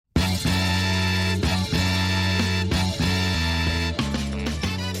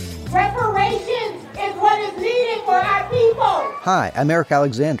for our people. Hi, I'm Eric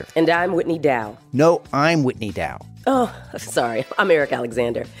Alexander. And I'm Whitney Dow. No, I'm Whitney Dow. Oh, sorry. I'm Eric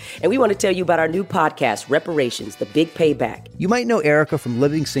Alexander. And we want to tell you about our new podcast, Reparations, The Big Payback. You might know Erica from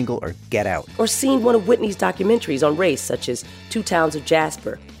Living Single or Get Out. Or seen one of Whitney's documentaries on race, such as Two Towns of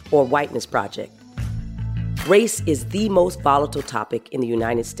Jasper or Whiteness Project. Race is the most volatile topic in the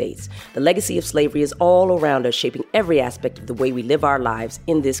United States. The legacy of slavery is all around us, shaping every aspect of the way we live our lives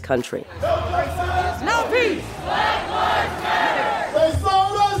in this country. No peace. Black Lives Matter. They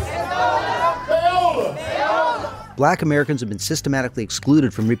sold us. They own us. Black Americans have been systematically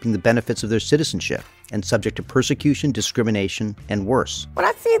excluded from reaping the benefits of their citizenship and subject to persecution, discrimination, and worse. When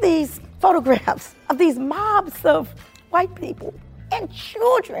I see these photographs of these mobs of white people and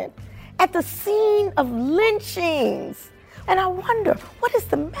children at the scene of lynchings, and I wonder, what is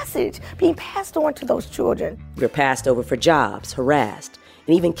the message being passed on to those children? We're passed over for jobs, harassed,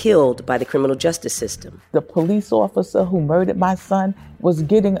 and even killed by the criminal justice system. The police officer who murdered my son was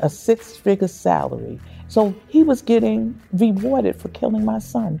getting a 6-figure salary. So he was getting rewarded for killing my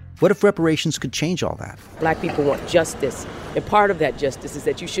son. What if reparations could change all that? Black people want justice, and part of that justice is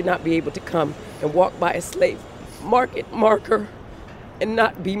that you should not be able to come and walk by a slave market marker and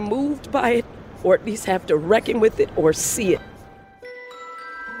not be moved by it, or at least have to reckon with it or see it.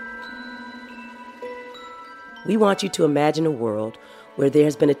 We want you to imagine a world where there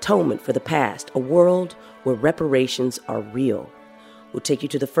has been atonement for the past, a world where reparations are real. We'll take you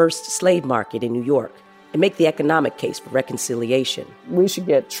to the first slave market in New York and make the economic case for reconciliation. We should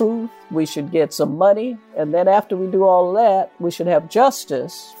get truth, we should get some money, and then after we do all that, we should have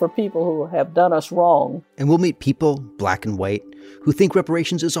justice for people who have done us wrong. And we'll meet people, black and white, who think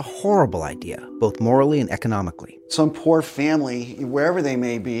reparations is a horrible idea, both morally and economically. Some poor family, wherever they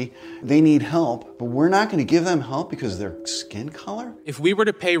may be, they need help, but we're not going to give them help because of their skin color? If we were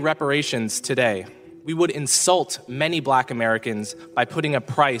to pay reparations today, we would insult many Black Americans by putting a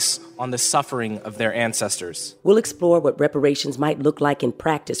price on the suffering of their ancestors. We'll explore what reparations might look like in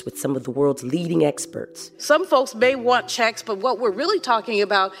practice with some of the world's leading experts. Some folks may want checks, but what we're really talking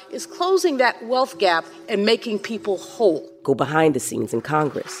about is closing that wealth gap and making people whole. Go behind the scenes in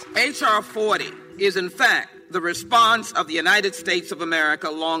Congress. H.R. 40 is, in fact, the response of the United States of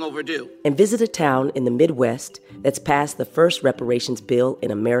America long overdue. And visit a town in the Midwest that's passed the first reparations bill in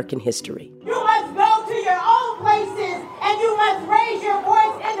American history. You must go to your own places and you must raise your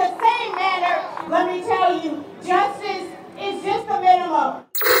voice in the same manner. Let me tell you, justice is just the minimum.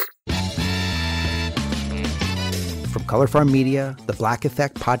 From Color Farm Media, the Black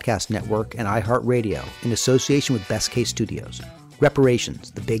Effect Podcast Network, and iHeartRadio, in association with Best Case Studios,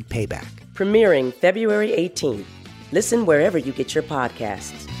 Reparations, The Big Payback. Premiering February 18th. Listen wherever you get your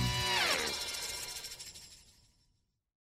podcasts.